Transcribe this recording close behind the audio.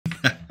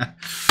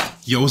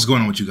Yo, what's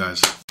going on with you guys?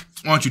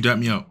 Why don't you dap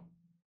me up?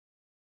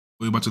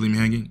 Are you about to leave me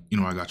hanging? You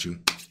know I got you.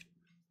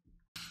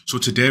 So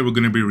today we're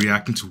going to be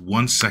reacting to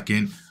 1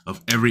 second of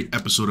every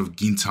episode of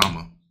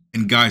Gintama.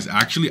 And guys,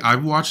 actually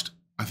I've watched,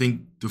 I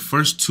think, the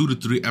first 2 to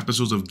 3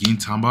 episodes of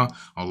Gintama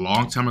a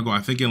long time ago. I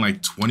think in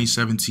like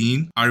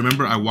 2017. I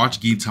remember I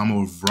watched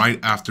Gintama right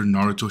after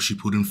Naruto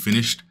Shippuden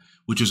finished,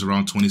 which was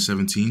around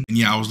 2017. And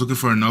yeah, I was looking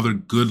for another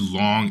good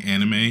long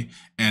anime,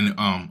 and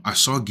I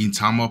saw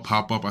Gintama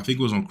pop up. I think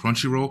it was on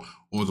Crunchyroll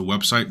or the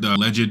website, the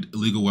alleged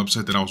illegal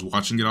website that I was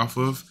watching it off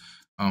of.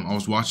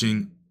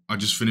 I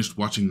just finished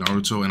watching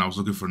Naruto and I was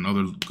looking for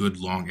another good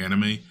long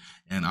anime,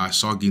 and I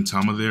saw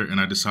Gintama there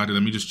and I decided,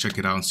 let me just check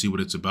it out and see what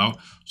it's about.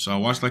 So I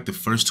watched like the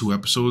first 2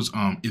 episodes.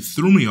 It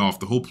threw me off.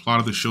 The whole plot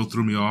of the show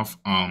threw me off.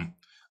 I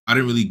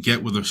didn't really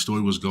get where the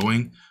story was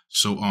going.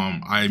 So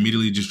I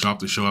immediately just dropped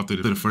the show after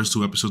the first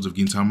 2 episodes of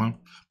Gintama.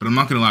 But I'm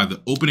not gonna lie,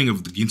 the opening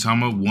of the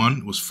Gintama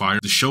 1 was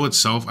fire. The show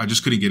itself, I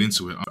just couldn't get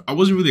into it. I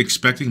wasn't really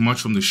expecting much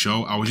from the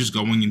show. I was just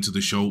going into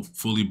the show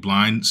fully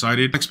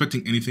blindsided, not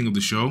expecting anything of the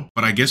show.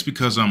 But I guess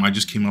because I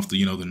just came off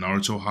the, the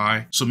Naruto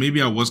high. So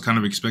maybe I was kind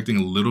of expecting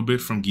a little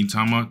bit from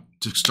Gintama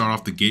to start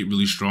off the gate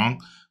really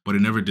strong. But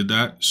it never did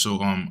that, so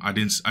I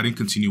didn't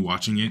continue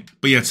watching it.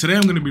 But yeah, today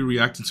I'm gonna be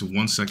reacting to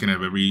 1 second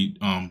of every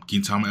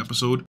Gintama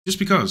episode, just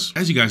because,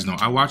 as you guys know,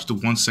 I watched the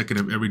 1 second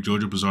of every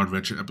JoJo Bizarre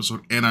Adventure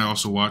episode, and I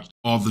also watched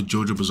all the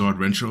JoJo Bizarre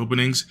Adventure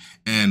openings.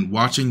 And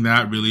watching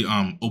that really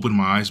opened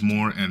my eyes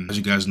more, and as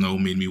you guys know,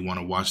 made me want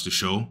to watch the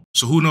show.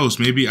 So who knows?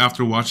 Maybe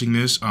after watching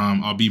this,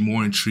 I'll be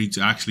more intrigued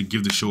to actually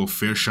give the show a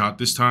fair shot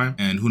this time,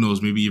 and who knows?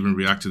 Maybe even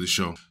react to the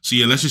show. So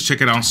yeah, let's just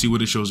check it out and see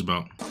what the show's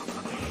about.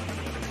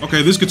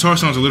 Okay, this guitar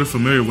sounds a little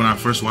familiar when I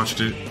first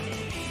watched it.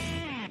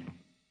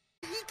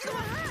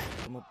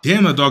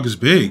 Damn, that dog is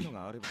big.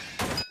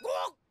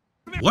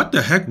 What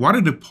the heck? Why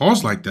did it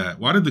pause like that?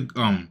 Why did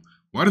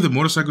the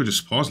motorcycle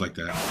just pause like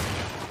that?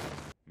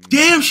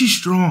 Damn, she's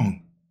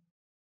strong.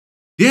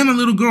 Damn, that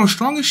little girl is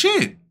strong as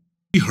shit.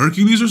 Is she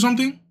Hercules or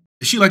something?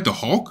 Is she like the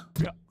Hulk?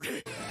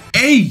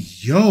 Hey,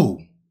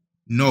 yo.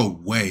 No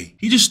way.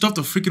 He just stuffed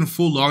a freaking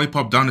full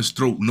lollipop down his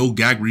throat, no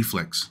gag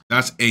reflex.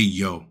 That's a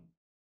yo.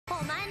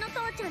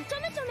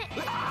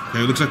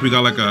 Okay, it looks like we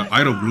got like an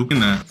idol group in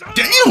that.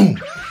 Damn!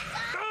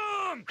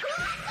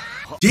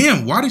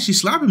 Damn, why did she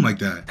slap him like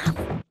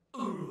that?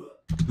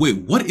 Wait,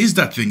 what is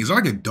that thing? Is it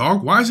like a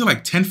dog? Why is it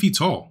like 10 feet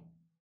tall?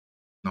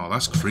 No,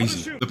 that's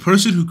crazy. The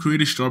person who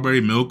created strawberry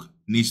milk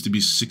needs to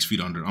be 6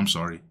 feet under. I'm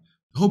sorry.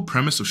 The whole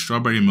premise of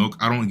strawberry milk,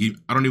 I don't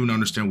even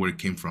understand where it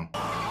came from.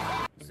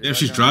 Damn,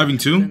 she's driving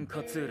too?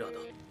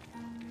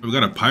 We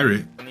got a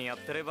pirate.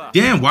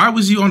 Damn, why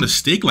was he on the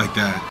stake like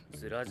that?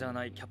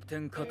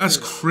 That's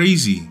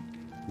crazy.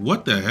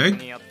 What the heck?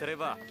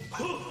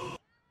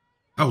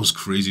 That was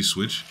crazy,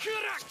 Switch.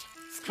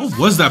 What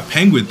was that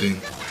penguin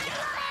thing?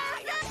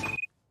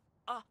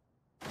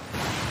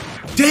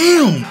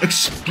 Damn!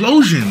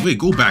 Explosion! Wait,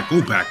 go back.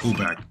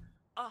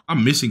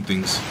 I'm missing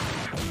things.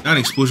 That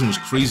explosion was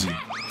crazy.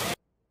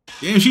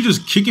 Damn, she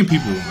just kicking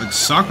people like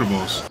soccer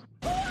balls.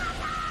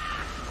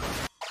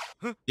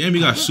 Damn,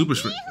 he got super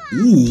strength.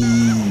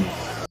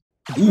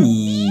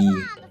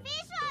 Ooh.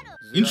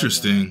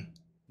 Interesting.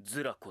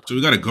 So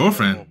we got a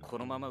girlfriend.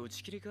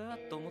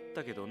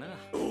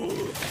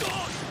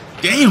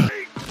 Damn!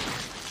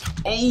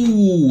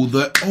 Oh,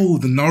 the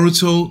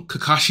Naruto.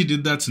 Kakashi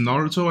did that to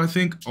Naruto, I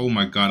think. Oh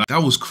my god.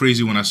 That was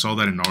crazy when I saw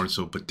that in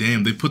Naruto. But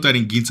damn, they put that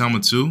in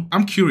Gintama too.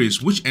 I'm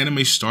curious, which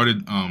anime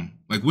started,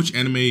 which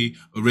anime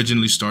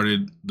originally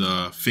started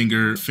the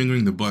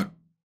fingering the butt?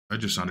 That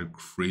just sounded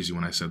crazy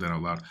when I said that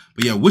out loud.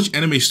 But yeah, which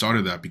anime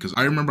started that? Because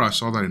I remember I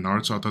saw that in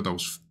Naruto. I thought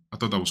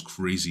that was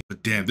crazy.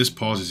 But damn, this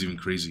pause is even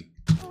crazy.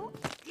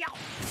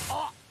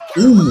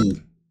 Ooh,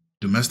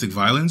 domestic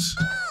violence?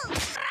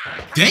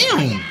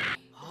 Damn!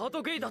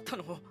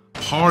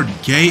 Hard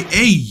gay?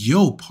 Hey,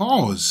 yo,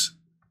 pause.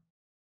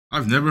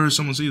 I've never heard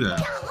someone say that.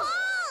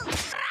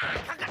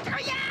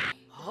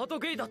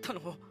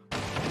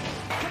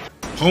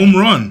 Home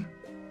run.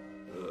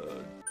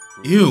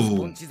 Ew,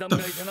 what the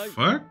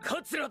fuck?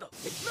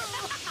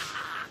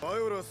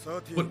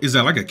 What, is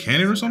that like a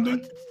cannon or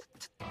something?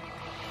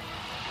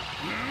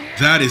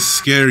 That is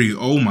scary,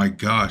 oh my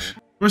gosh.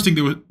 First thing,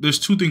 there's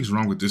 2 things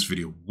wrong with this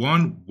video.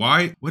 One,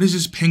 what is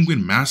this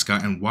penguin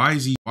mascot, and why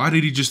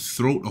did he just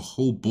throw a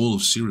whole bowl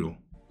of cereal?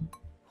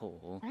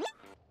 Oh,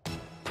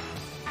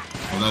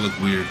 that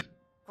looked weird.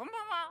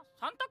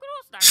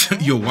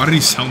 Yo, why did he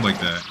sound like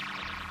that?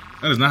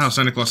 That is not how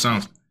Santa Claus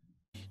sounds.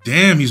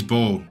 Damn, he's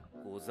bold.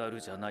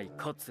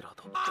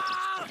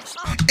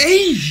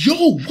 Hey,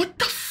 yo, what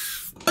the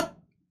what?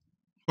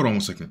 Hold on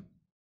 1 second.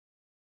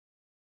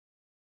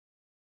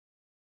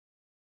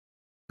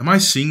 Am I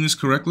seeing this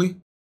correctly?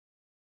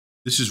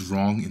 This is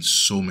wrong in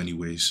so many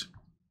ways.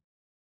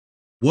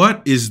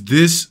 What is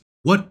this?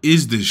 What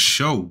is this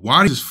show?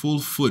 Why is his full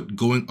foot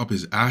going up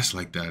his ass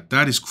like that?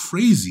 That is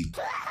crazy.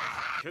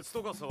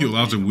 Yo,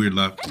 that was a weird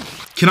laugh.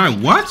 Can I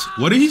what?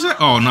 What did he say?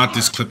 Oh, not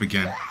this clip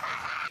again.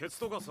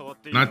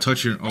 Not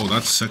touch your... Oh,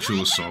 that's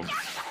sexual assault.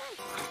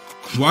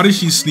 Why did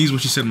she sneeze when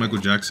she said Michael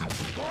Jackson?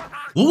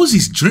 What was he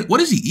drink? What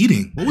is he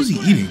eating? What was he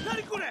eating?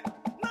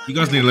 You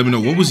guys need to let me know.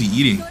 What was he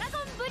eating?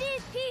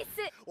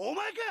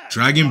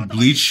 Dragon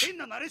Bleach.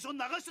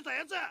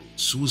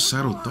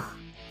 Suicidal thought.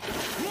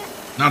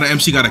 Now the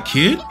MC got a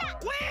kid?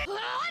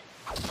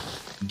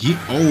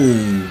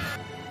 Oh.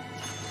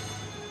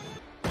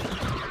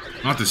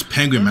 Not this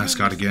penguin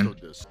mascot again.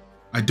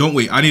 I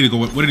need to go.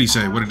 What did he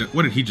say? What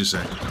did he just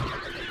say?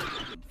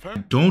 I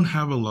don't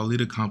have a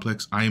Lolita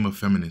complex. I am a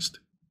feminist.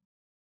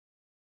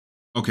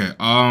 Okay,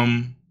 yeah,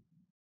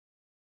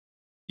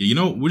 you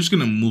know, we're just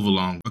gonna move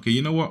along. Okay,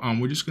 you know what?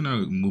 We're just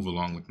gonna move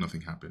along like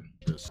nothing happened.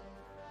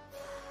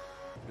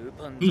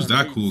 Who's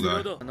that cool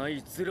guy?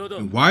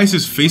 Why is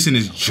his face in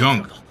his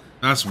junk?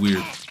 That's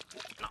weird.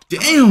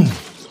 Damn!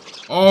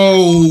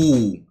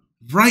 Oh,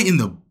 right in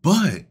the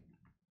butt.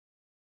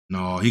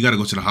 No, he gotta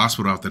go to the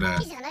hospital after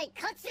that.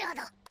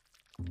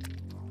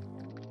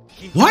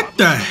 What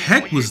the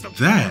heck was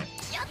that?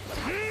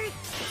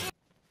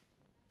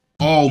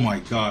 Oh my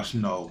gosh,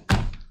 no.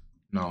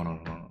 No.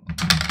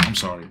 I'm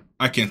sorry.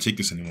 I can't take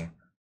this anymore.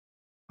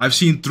 I've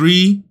seen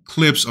 3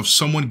 clips of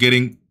someone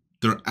getting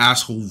their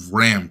asshole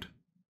rammed.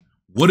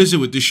 What is it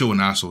with this show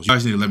and assholes? You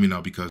guys need to let me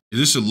know, because is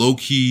this a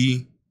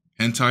low-key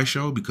hentai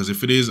show? Because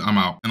if it is, I'm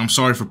out. And I'm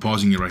sorry for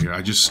pausing it right here.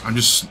 I'm just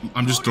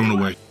thrown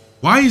away.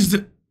 Why is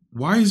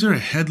there a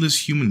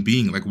headless human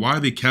being? Like, why are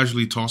they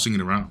casually tossing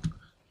it around?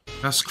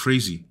 That's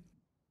crazy.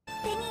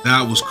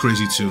 That was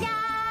crazy too.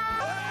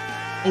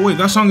 Oh wait,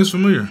 that song is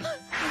familiar.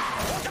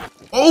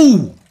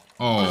 Oh!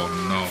 Oh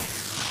no.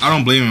 I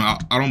don't blame him.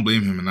 I don't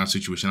blame him in that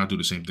situation. I'd do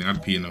the same thing.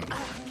 I'd pee in a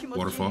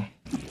waterfall.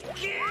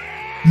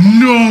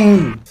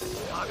 No!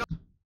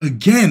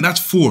 Again, that's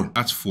 4.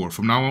 That's 4.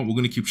 From now on, we're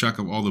gonna keep track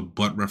of all the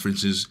butt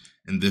references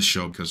in this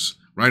show, because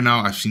right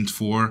now I've seen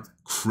 4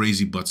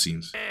 crazy butt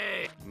scenes.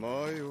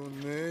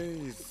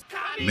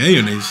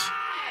 Mayonnaise?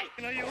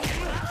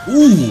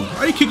 Ooh,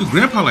 why you kick a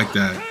grandpa like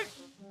that?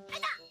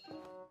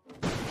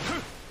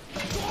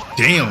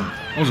 Damn,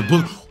 that was a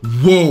bullet.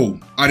 Whoa,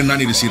 I did not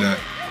need to see that.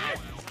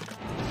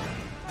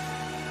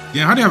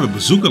 Damn, how do you have a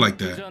bazooka like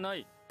that?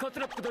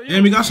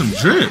 Damn, we got some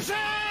drip.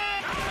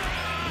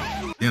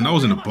 Damn, that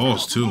was in the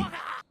balls too.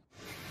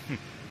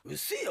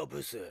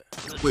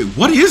 Wait,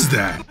 what is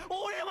that? Is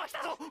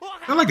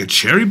that like a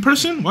cherry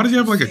person? Why does he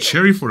have like a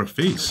cherry for a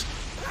face?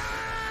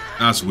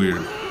 That's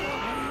weird.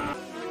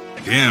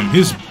 Damn,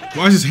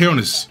 why is his hair on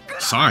his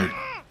side?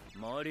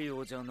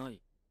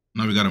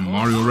 Now we got a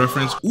Mario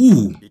reference.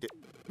 Ooh.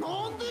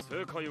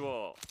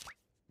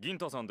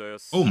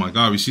 Oh my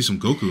god, we see some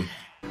Goku.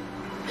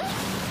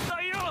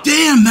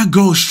 Damn, that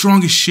girl is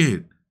strong as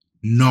shit.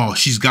 No,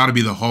 she's gotta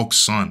be the Hulk's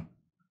son.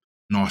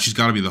 No, she's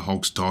gotta be the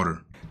Hulk's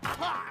daughter.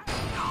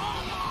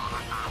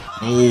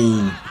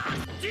 Oh.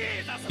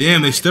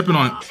 Damn, they stepping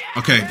on.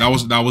 Okay, that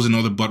was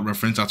another butt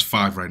reference. That's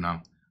 5 right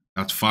now.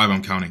 That's 5,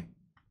 I'm counting.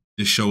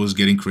 This show is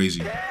getting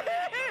crazy.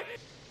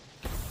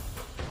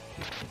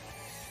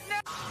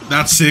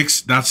 That's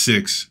 6. That's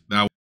 6.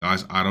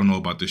 Guys, I don't know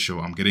about this show.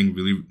 I'm getting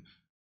really...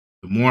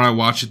 The more I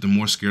watch it, the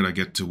more scared I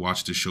get to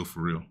watch this show for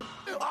real.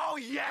 Oh,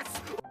 yes!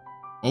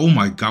 Oh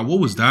my god, what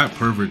was that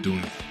pervert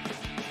doing?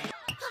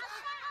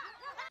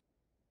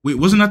 Wait,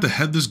 wasn't that the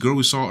headless girl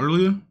we saw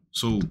earlier?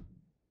 So,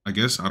 I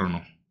guess, I don't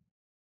know.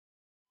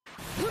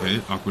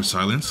 Okay, awkward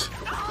silence.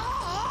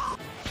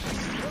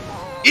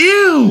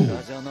 Ew!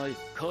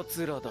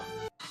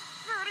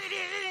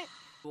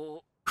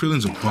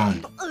 Krillin's a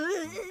bum.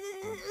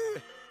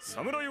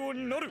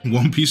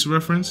 One Piece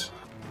reference?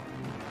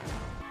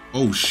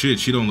 Oh shit,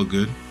 she don't look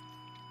good.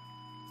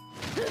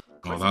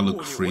 Oh, that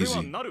looked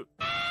crazy.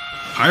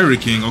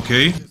 Pirate King,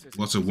 okay.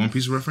 What's a One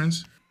Piece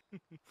reference?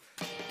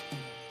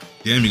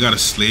 Damn, you got a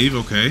slave,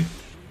 okay.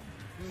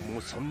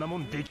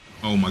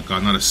 Oh my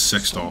god, not a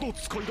sex doll.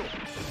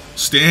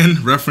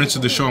 Stan, reference to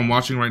the show I'm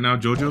watching right now,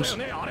 JoJo's.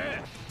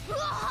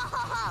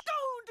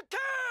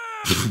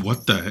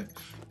 What the heck?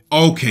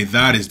 Okay,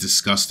 that is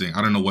disgusting.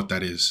 I don't know what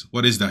that is.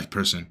 What is that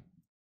person?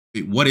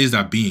 Wait, what is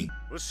that being?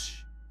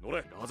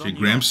 Okay,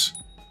 Gramps.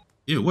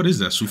 Ew, what is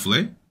that?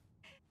 Souffle?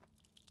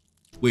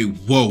 Wait,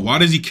 whoa. Why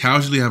does he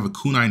casually have a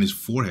kunai in his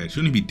forehead?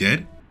 Shouldn't he be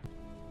dead?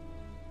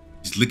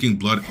 He's licking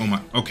blood. Oh my.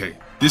 Okay,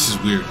 this is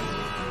weird.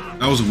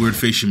 That was a weird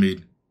face she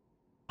made.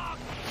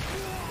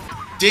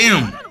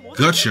 Damn!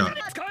 Gut shot.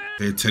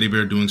 Okay, teddy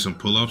bear doing some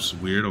pull-ups.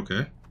 Weird,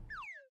 okay.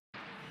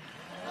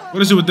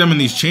 What is it with them in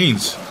these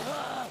chains?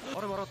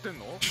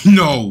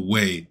 No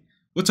way.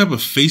 What type of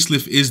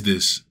facelift is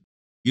this?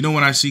 You know,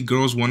 when I see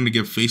girls wanting to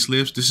get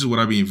facelifts, this is what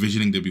I be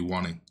envisioning they be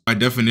wanting. By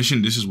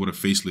definition, this is what a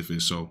facelift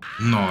is, so...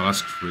 No,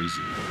 that's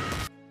crazy.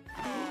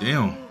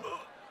 Damn.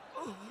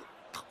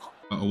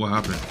 Uh-oh, what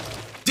happened?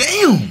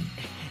 Damn!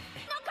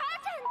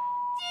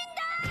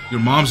 Your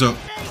mom's up.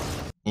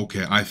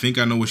 Okay, I think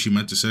I know what she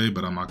meant to say,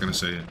 but I'm not gonna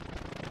say it.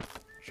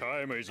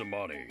 Time is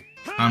money.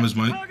 Time is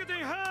money.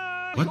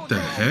 What the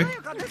heck?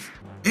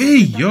 Hey,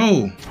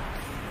 yo!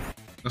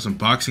 Got some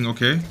boxing,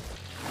 okay.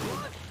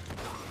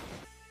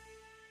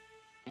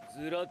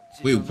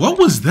 Wait, what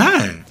was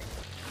that?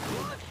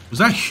 Was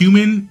that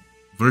human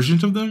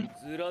versions of them?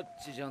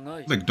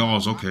 Like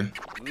dolls, okay.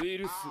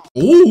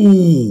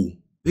 Oh,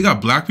 they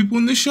got black people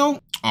in this show?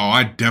 Oh,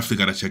 I definitely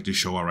gotta check this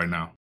show out right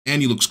now.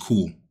 And he looks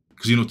cool.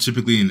 Because, you know,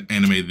 typically in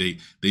anime,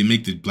 they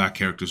make the black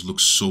characters look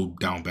so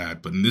down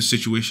bad. But in this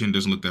situation, it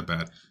doesn't look that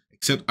bad.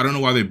 Except, I don't know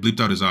why they bleeped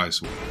out his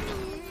eyes.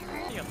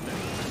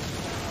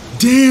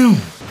 Damn!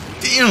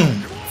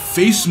 Damn!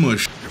 Face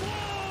smush.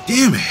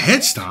 Damn,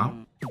 head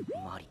stomp.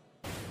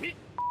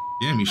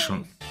 Damn, he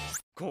shrunk.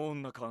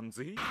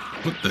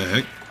 What the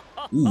heck?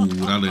 Ooh,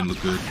 that didn't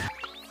look good.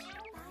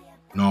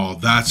 No,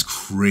 that's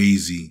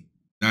crazy.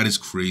 That is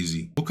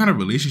crazy. What kind of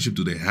relationship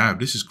do they have?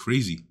 This is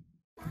crazy.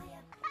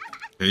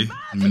 Okay,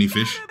 mini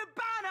fish.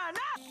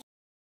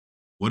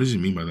 What does it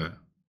mean by that?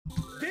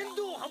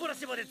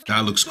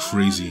 That looks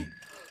crazy.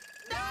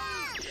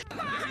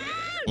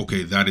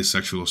 Okay, that is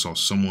sexual assault.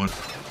 Someone.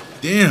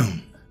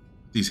 Damn.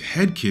 These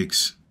head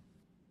kicks.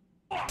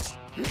 Oh,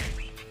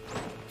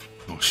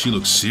 she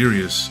looks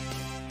serious.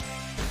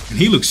 And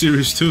he looks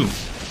serious too.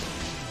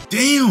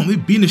 Damn, they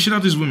beating the shit out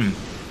of these women.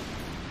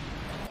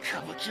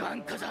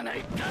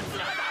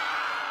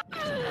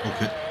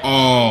 Okay.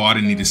 Oh, I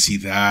didn't need to see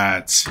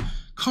that.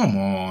 Come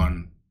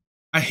on.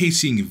 I hate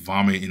seeing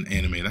vomit in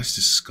anime. That's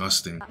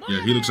disgusting.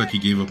 Yeah, he looks like he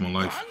gave up on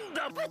life.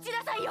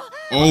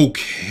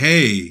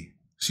 Okay.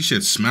 She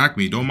said smack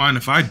me. Don't mind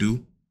if I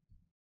do.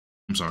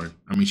 I'm sorry.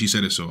 I mean, she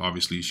said it, so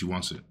obviously she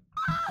wants it.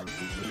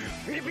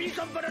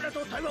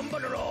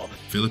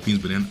 Philippines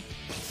banana.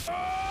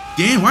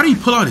 Damn, why did he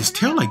pull out his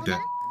tail like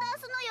that?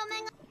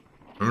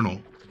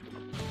 Colonel.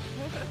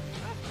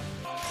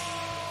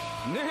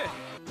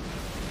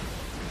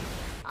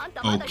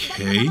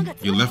 Okay.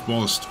 Your left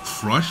ball is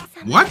crushed.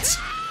 What?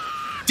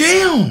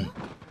 Damn!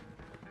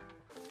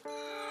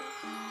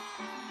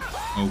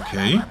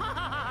 Okay.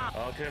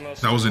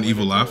 That was an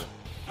evil laugh.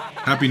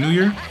 Happy New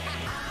Year?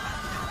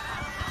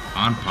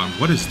 Anpan,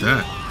 what is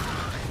that?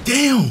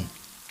 Damn!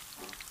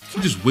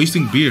 She's just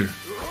wasting beer.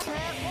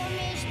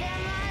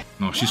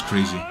 No, she's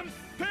crazy.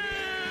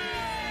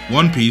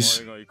 One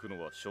Piece.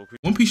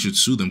 One Piece should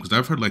sue them because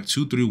I've heard like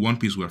 2-3 One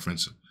Piece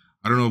references.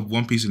 I don't know if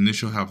One Piece and this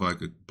show have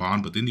like a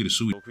bond, but they need to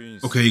sue.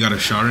 Okay, you got a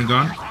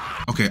Sharingan.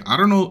 Okay, I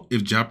don't know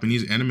if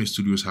Japanese anime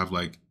studios have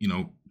like, you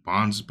know,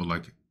 bonds, but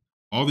like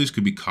all these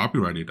could be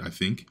copyrighted, I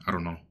think. I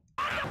don't know.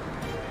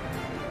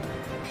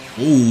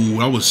 Oh,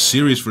 that was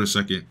serious for a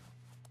second.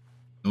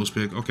 Nose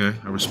pick. Okay,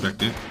 I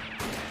respect it.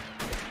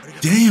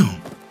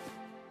 Damn.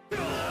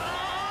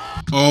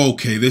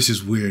 Okay, this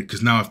is weird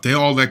because now if they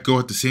all let go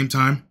at the same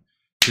time,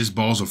 his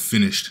balls are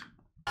finished.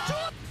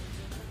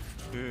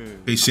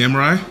 Hey,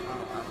 Samurai.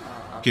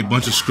 Okay,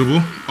 bunch of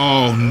scribble.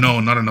 Oh no,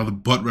 not another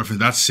butt reference.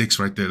 That's 6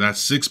 right there. That's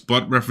 6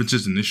 butt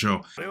references in this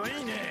show.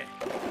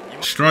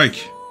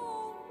 Strike.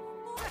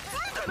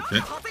 Okay.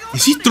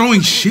 Is he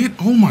throwing shit?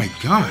 Oh my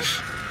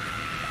gosh.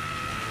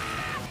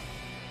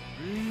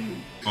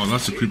 Oh,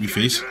 that's a creepy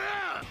face.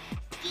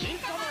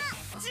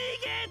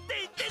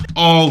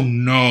 Oh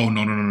no,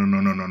 no, no, no, no,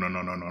 no, no, no,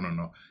 no, no, no, no,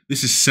 no.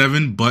 This is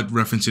 7 butt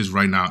references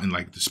right now in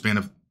like the span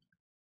of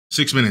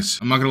 6 minutes.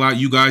 I'm not gonna lie,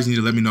 you guys need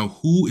to let me know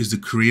who is the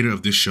creator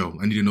of this show.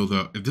 I need to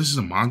know if this is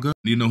a manga, I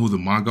need to know who the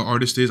manga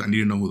artist is. I need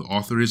to know who the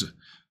author is,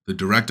 the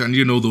director. I need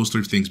to know those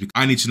 3 things because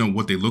I need to know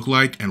what they look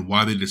like and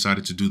why they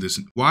decided to do this.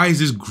 Why is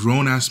this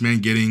grown-ass man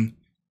getting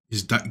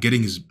his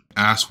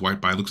ass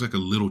wiped by? It looks like a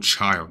little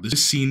child.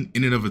 This scene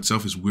in and of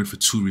itself is weird for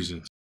 2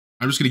 reasons.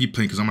 I'm just gonna keep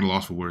playing because I'm at a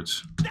loss for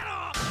words.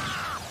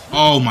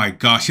 Oh my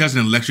gosh, he has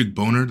an electric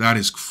boner? That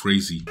is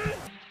crazy.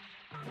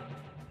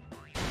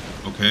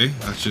 Okay,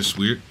 that's just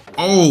weird.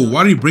 Oh,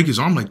 why did he break his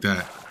arm like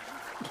that?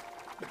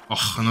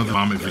 Oh, another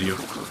vomit video.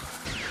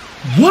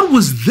 What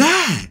was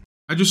that?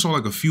 I just saw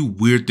like a few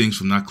weird things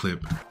from that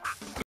clip.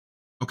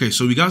 Okay,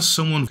 so we got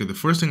someone. Okay, the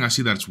first thing I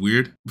see that's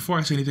weird. Before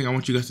I say anything, I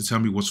want you guys to tell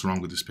me what's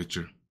wrong with this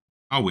picture.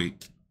 I'll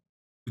wait.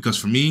 Because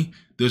for me,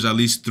 there's at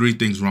least 3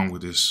 things wrong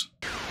with this.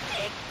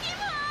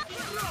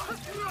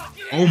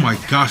 Oh my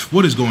gosh,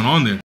 what is going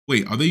on there?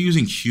 Wait, are they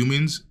using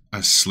humans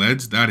as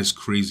sleds? That is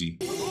crazy.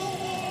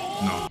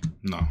 No,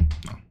 no,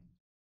 no.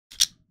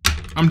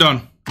 I'm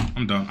done.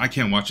 I'm done. I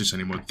can't watch this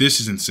anymore. This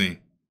is insane.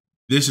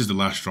 This is the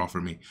last straw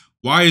for me.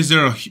 Why is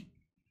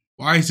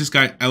this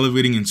guy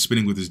elevating and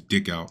spinning with his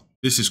dick out?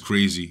 This is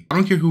crazy. I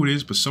don't care who it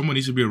is, but someone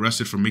needs to be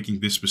arrested for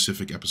making this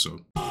specific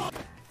episode.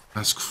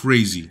 That's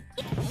crazy.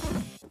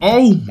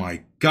 Oh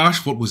my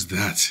gosh, what was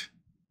that?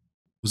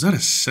 Was that a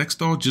sex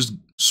doll just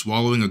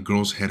swallowing a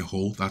girl's head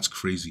whole? That's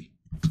crazy.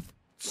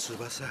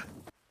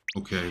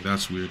 Okay,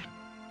 that's weird.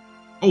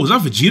 Oh, was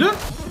that Vegeta?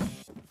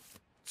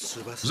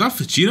 Was that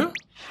Vegeta?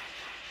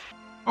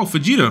 Oh,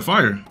 Vegeta,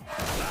 fire.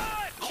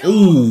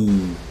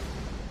 Oh.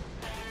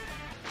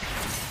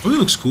 Oh, he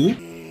looks cool.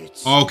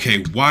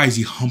 Okay, why is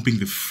he humping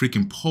the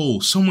freaking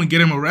pole? Someone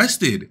get him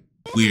arrested.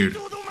 Weird.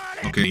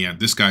 Okay, yeah,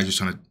 this guy's just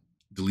trying to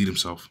delete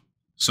himself.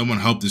 Someone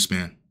help this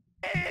man.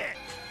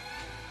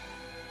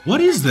 What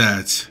is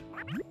that?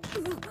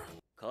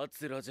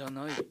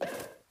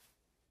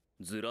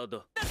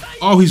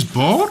 Oh, he's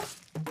bald?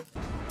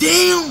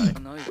 Damn!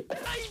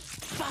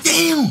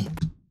 Damn!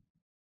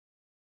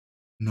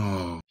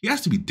 No. He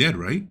has to be dead,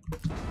 right?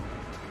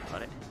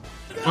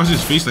 Why's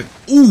his face like,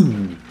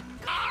 ooh!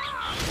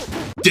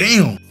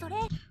 Damn!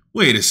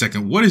 Wait a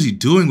second, what is he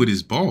doing with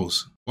his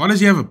balls? Why does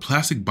he have a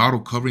plastic bottle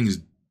covering his...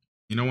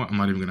 You know what? I'm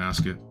not even gonna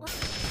ask it.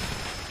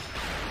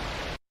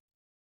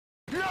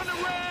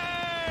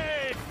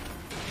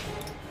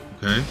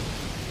 Okay.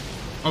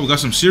 Oh, we got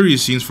some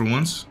serious scenes for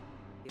once.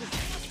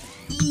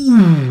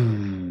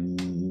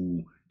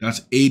 Ooh.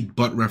 That's 8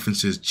 butt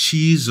references.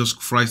 Jesus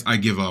Christ, I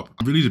give up.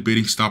 I'm really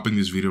debating stopping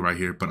this video right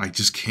here, but I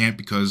just can't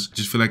because I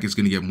just feel like it's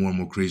gonna get more and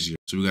more crazier.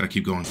 So we gotta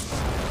keep going.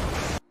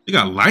 They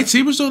got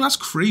lightsabers though? That's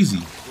crazy.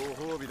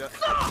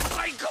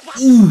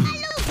 Ooh.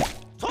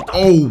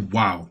 Oh,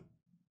 wow.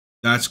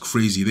 That's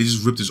crazy. They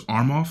just ripped his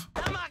arm off.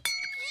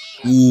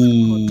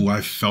 Ooh,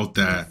 I felt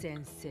that.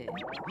 Sensei.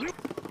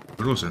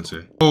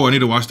 Oh, I need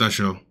to watch that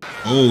show.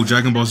 Oh,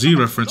 Dragon Ball Z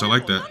reference. I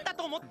like that.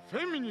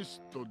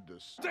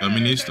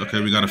 Feminist.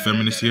 Okay, we got a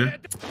feminist here.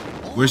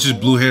 Where's his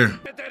blue hair?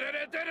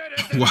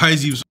 Why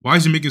is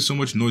he making so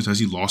much noise? Has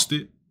he lost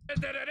it?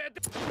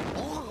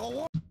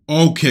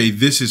 Okay,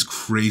 this is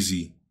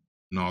crazy.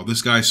 No,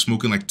 this guy's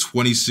smoking like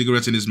 20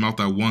 cigarettes in his mouth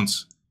at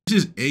once.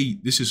 This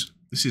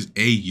is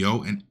a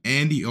yo, and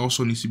Andy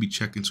also needs to be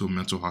checked into a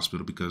mental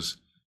hospital because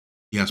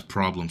he has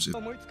problems.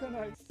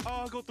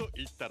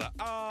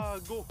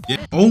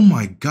 Yeah. Oh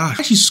my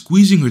gosh, she's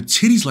squeezing her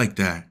titties like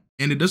that,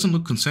 and it doesn't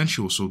look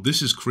consensual. So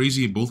this is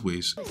crazy in both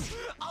ways.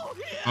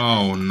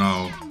 Oh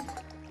no,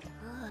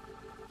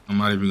 I'm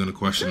not even gonna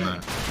question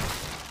that.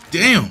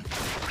 Damn.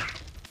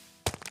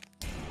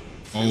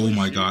 Oh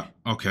my god.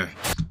 Okay.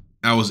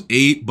 That was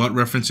 8 butt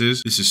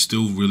references. This is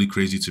still really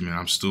crazy to me.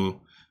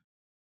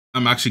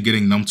 I'm actually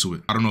getting numb to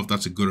it. I don't know if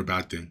that's a good or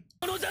bad thing.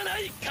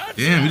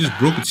 Damn, you just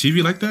broke a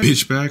TV like that?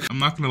 Bitch bag. I'm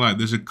not gonna lie,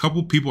 there's a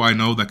couple people I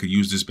know that could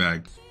use this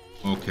bag.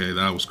 Okay,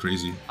 that was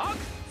crazy.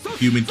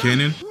 Human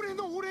cannon.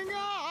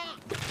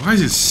 Why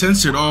is it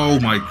censored? Oh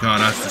my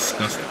god, that's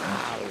disgusting.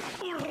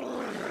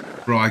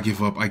 Bro, I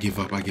give up, I give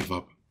up, I give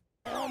up.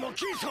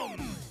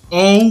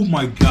 Oh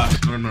my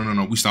god.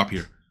 No. We stop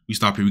here. We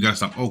gotta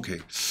stop. Okay.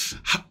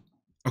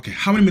 Okay,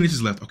 how many minutes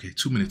is left? Okay,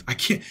 2 minutes. I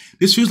can't.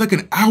 This feels like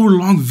an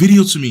hour-long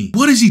video to me.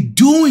 What is he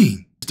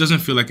doing? This doesn't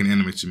feel like an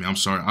anime to me. I'm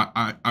sorry.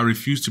 I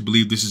refuse to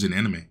believe this is an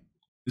anime.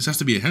 This has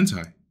to be a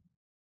hentai.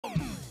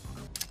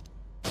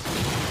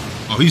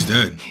 Oh, he's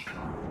dead.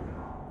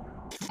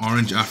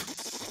 Orange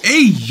after.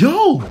 Hey,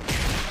 yo!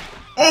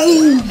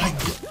 Oh my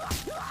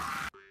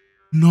god.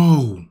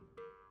 No.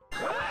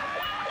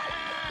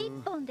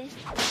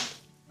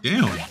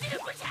 Damn.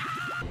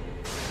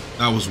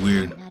 That was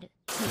weird.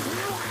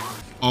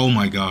 Oh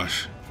my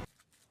gosh.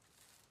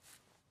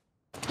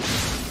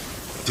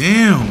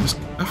 Damn.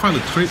 That fight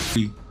looked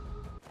crazy.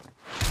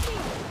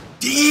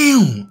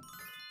 Damn.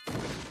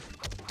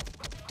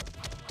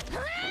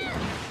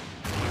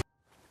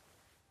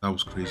 That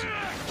was crazy.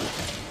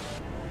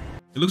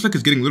 It looks like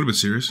it's getting a little bit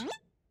serious.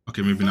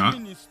 Okay, maybe not.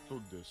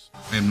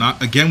 I am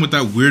not. Again with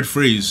that weird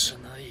phrase.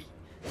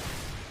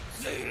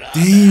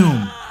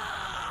 Damn.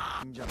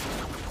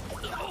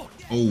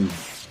 Oh.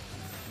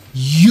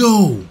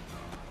 Yo.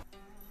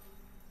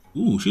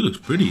 Ooh, she looks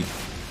pretty.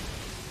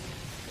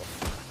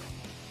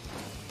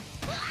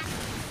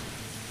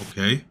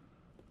 Okay.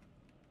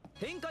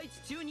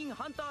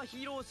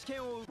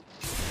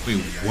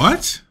 Wait,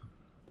 what?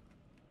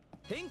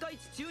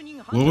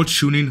 World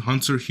Tuning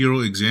Hunter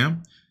Hero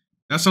Exam?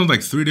 That sounds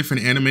like 3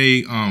 different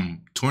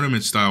anime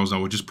tournament styles I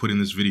would just put in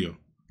this video.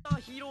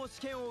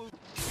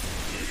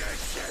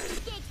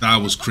 That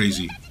was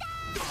crazy.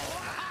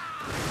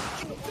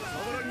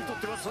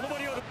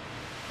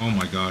 Oh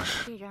my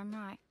gosh.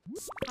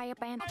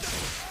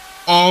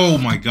 Oh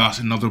my gosh,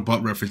 another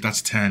butt reference.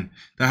 That's 10.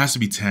 That has to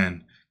be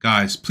 10.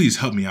 Guys, please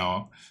help me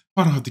out.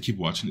 I don't have to keep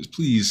watching this.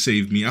 Please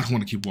save me. I don't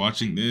want to keep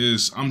watching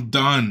this. I'm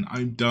done.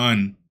 I'm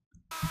done.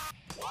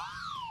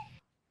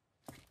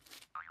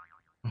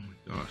 Oh my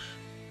gosh.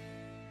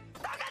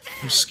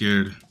 I'm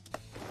scared.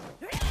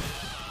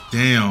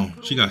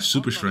 Damn, she got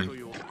super strength.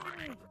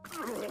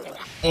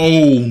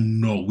 Oh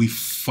no, we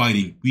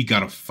fighting. We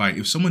gotta fight.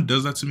 If someone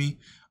does that to me,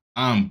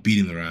 I'm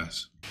beating their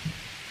ass.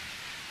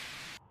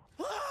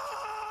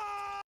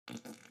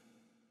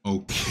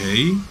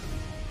 Okay.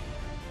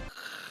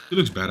 He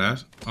looks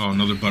badass. Oh,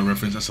 another butt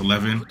reference. That's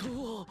 11.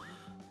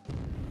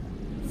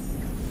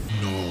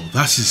 No,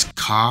 that's his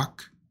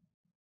cock.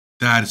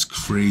 That is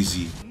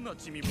crazy.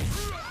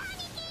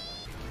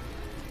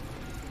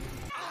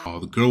 Oh,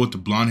 the girl with the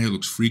blonde hair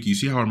looks freaky. You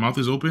see how her mouth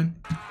is open?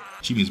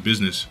 She means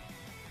business.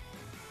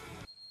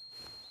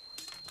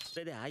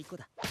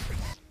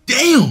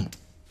 Damn!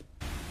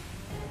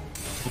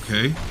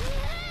 Okay.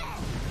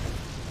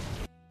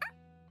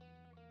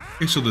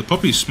 Okay, so the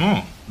puppy is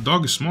small. The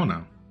dog is small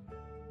now.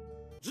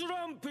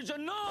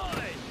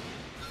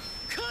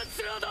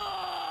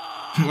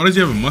 Why does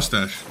he have a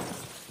mustache?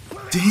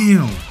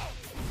 Damn.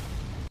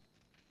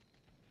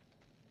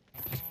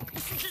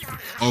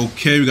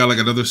 Okay, we got like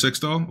another sex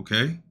doll.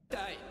 Okay.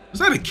 Is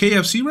that a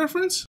KFC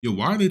reference? Yo,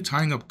 why are they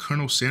tying up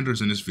Colonel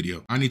Sanders in this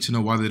video? I need to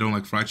know why they don't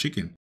like fried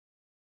chicken.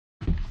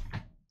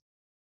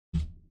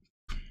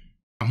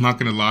 I'm not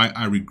gonna lie,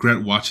 I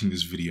regret watching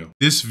this video.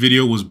 This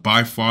video was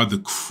by far the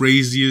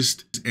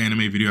craziest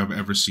anime video I've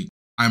ever seen.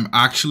 I'm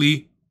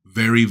actually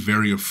very,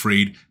 very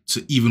afraid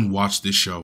to even watch this show.